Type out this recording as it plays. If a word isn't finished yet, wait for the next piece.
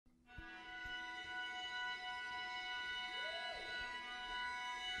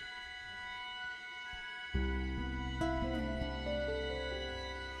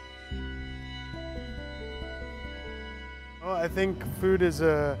Well, I think food is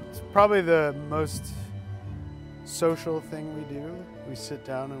it's probably the most social thing we do. We sit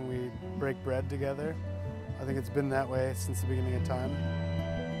down and we break bread together. I think it's been that way since the beginning of time.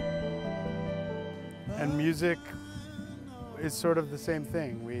 And music is sort of the same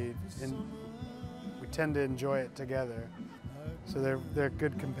thing. We tend to enjoy it together. So they're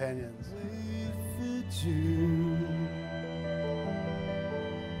good companions.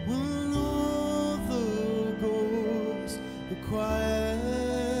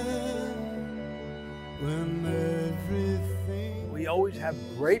 We always have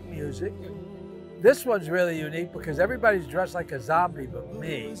great music. This one's really unique because everybody's dressed like a zombie but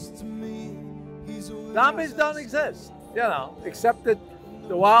me. Zombies don't exist, you know, except at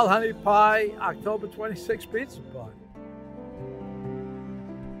the Wild Honey Pie October 26th pizza party.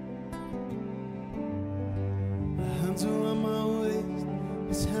 Hands around my waist,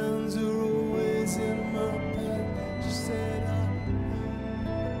 his hands are always in my bed. She said,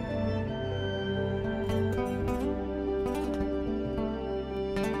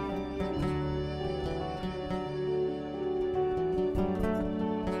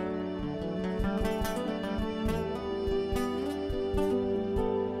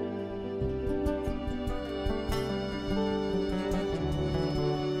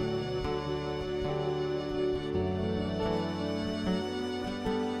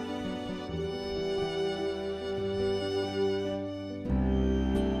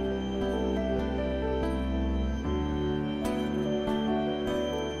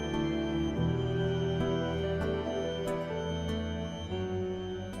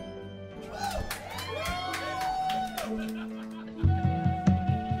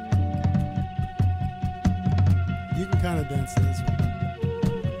 you can kind of dance to this one.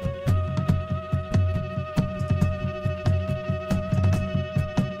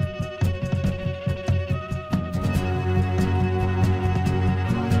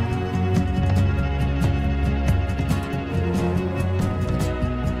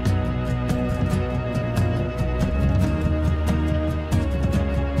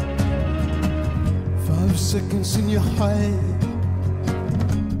 5 seconds in your hide,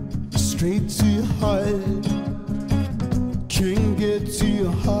 straight to your heart. Can't get to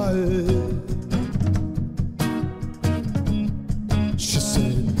your heart. She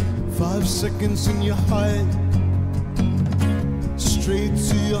said, 5 seconds in your heart, straight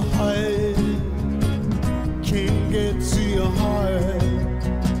to your heart. Can't get to your heart.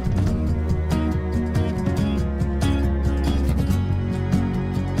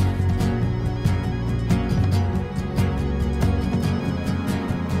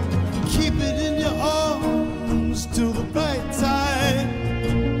 Keep it in your arms till the bright time.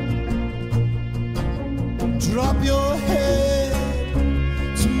 Drop your head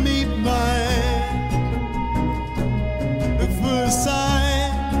to meet mine. Look for a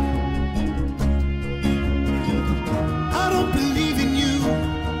sign. I don't believe in you.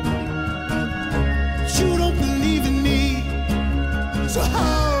 You don't believe in me. So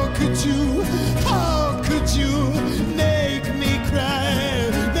how could you make me cry?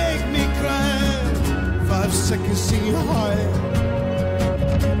 Make me cry. 5 seconds in your heart,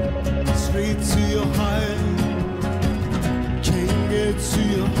 straight to your heart. Can't get to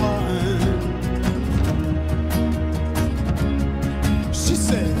your heart. She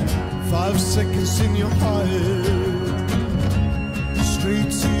said, 5 seconds in your heart,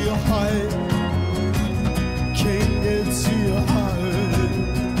 straight to your heart. Can't get to your heart.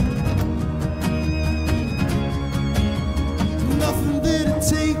 Nothing there to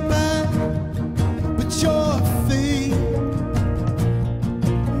take back but your faith.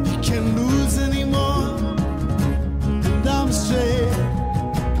 You can't lose anymore, and I'm straight.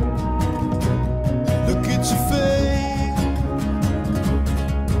 Look at your face.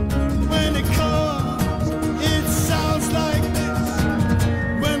 When it comes, it sounds like this.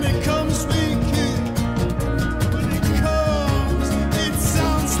 When it comes, we kick. When it comes, it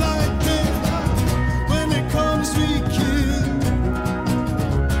sounds like this. When it comes, we kick.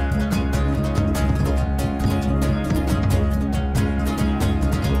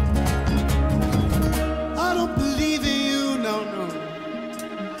 I don't believe in you, no, no.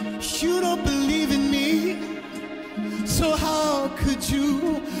 You don't believe in me. So how could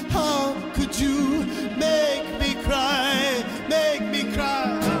you make me cry, make me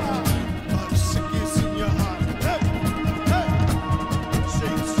cry? 5 seconds in your heart, hey, hey.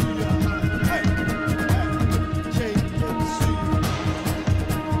 Straight to your heart, hey, hey. Can't get to you.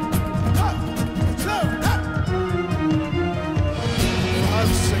 Slow, 5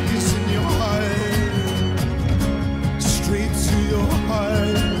 seconds in your heart, straight to your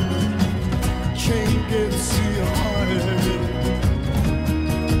heart. Can't get to your heart.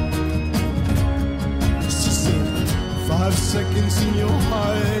 5 seconds in your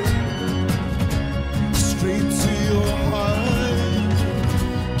heart, straight to your heart,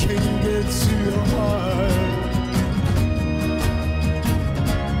 can't get to your heart.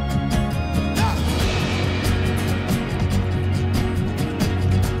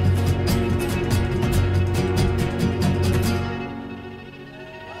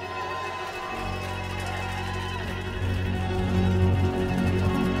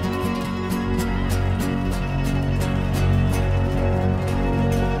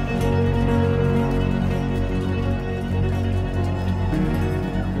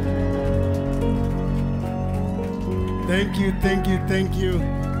 Thank you, thank you, thank you.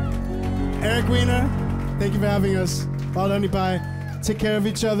 Eric Weiner, thank you for having us. Well bye. Take care of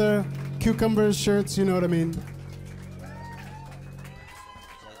each other. Cucumbers, shirts, you know what I mean.